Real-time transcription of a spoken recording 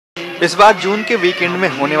इस बार जून के वीकेंड में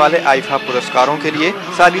होने वाले आईफा पुरस्कारों के लिए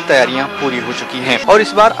सारी तैयारियां पूरी हो चुकी हैं और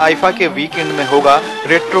इस बार आईफा के वीकेंड में होगा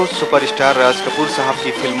रेट्रो सुपरस्टार राज कपूर साहब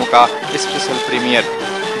की फिल्मों का स्पेशल प्रीमियर,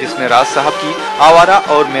 जिसमें राज साहब की आवारा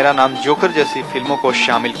और मेरा नाम जोकर जैसी फिल्मों को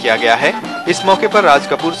शामिल किया गया है। इस मौके पर राज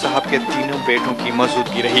कपूर साहब के तीनों बेटों की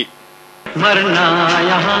मौजूदगी रही।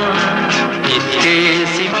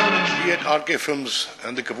 We at RK Films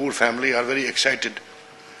and the Kapoor family are very excited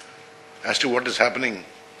as to what is happening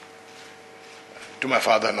to my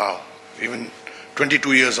father now, even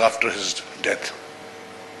 22 years after his death.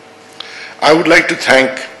 I would like to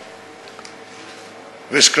thank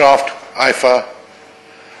Wishcraft, IIFA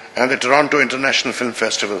and the Toronto International Film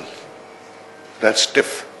Festival. That's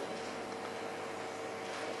TIFF.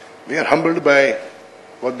 We are humbled by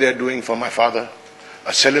what they are doing for my father.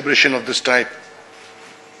 A celebration of this type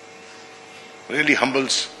really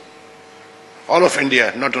humbles all of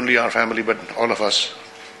India, not only our family but all of us.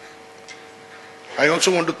 I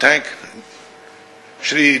also want to thank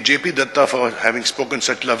Shri J.P. Datta for having spoken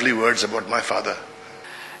such lovely words about my father.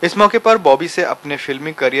 इस मौके पर बॉबी से अपने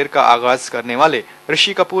फिल्मी career का आगाज करने वाले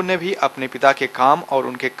ऋषि कपूर ने भी अपने पिता के काम और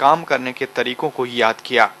उनके काम करने के तरीकों को याद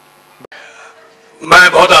किया।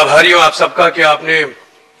 मैं बहुत आभारी हूँ आप सबका कि आपने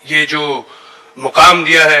ये जो मुकाम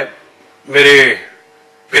दिया है मेरे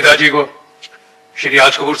पिताजी को, श्री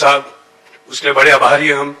राज कपूर साहब, उसके बड़े आभारी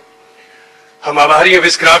हैं हम आभारी हैं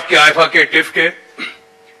विस्क्राफ्ट के, आईफा के, टिफ के,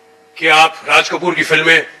 कि आप राज कपूर की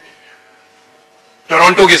फिल्में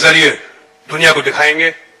टोरंटो के जरिए दुनिया को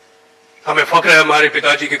दिखाएंगे। हमें फख्र है हमारे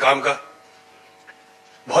पिताजी के काम का।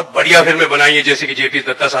 बहुत बढ़िया फिल्में बनाई है, जैसे कि जेपी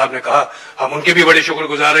दत्ता साहब ने कहा। हम उनके भी बड़े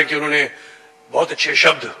शुक्रगुजार हैं कि उन्होंने बहुत अच्छे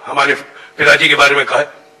शब्द हमारे पिताजी के बारे में कहा।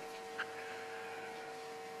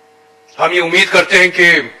 हम ये उम्मीद करते हैं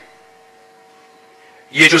कि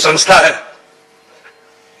ये जो संस्था है,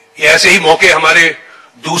 ये ऐसे ही मौके हमारे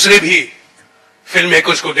दूसरे भी फिल्म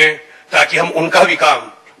मेकर्स को दें ताकि हम उनका भी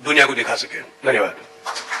काम दुनिया को दिखा सकें। धन्यवाद।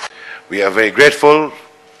 We are very grateful,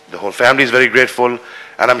 the whole family is very grateful,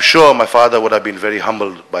 and I'm sure my father would have been very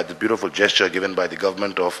humbled by the beautiful gesture given by the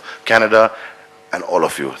government of Canada and all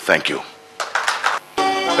of you. Thank you.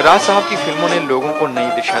 राज साहब की फिल्मों ने लोगों को नई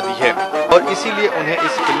दिशा दी है और इसीलिए उन्हें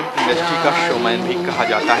इस फिल्म इंडस्ट्री का शोमैन भी कहा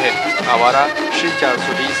जाता है। आवारा, श्री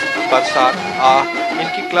 420, बरसात,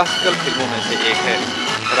 इनकी क्लासिकल फिल्मों में से एक है।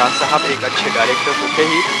 राज साहब एक अच्छे डायरेक्टर तो थे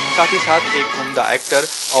ही, साथ ही साथ एक उम्दा एक्टर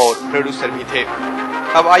और प्रोड्यूसर भी थे।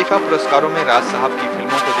 अब आईफा पुरस्कारों में राज साहब की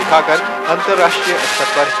फिल्मों को दिखाकर अंतर्राष्ट्रीय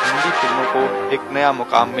स्तर पर हिंदी फिल्मों को एक नया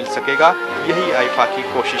मुकाम मिल सकेगा, यही आईफा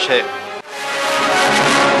की कोशिश है।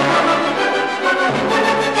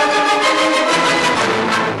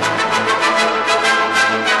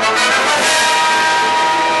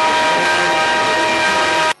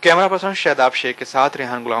 कैमरा पर्सन शादाब शेख के साथ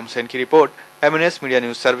रेहान गुलाम हुसैन की report, MNS media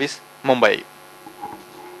news service, Mumbai.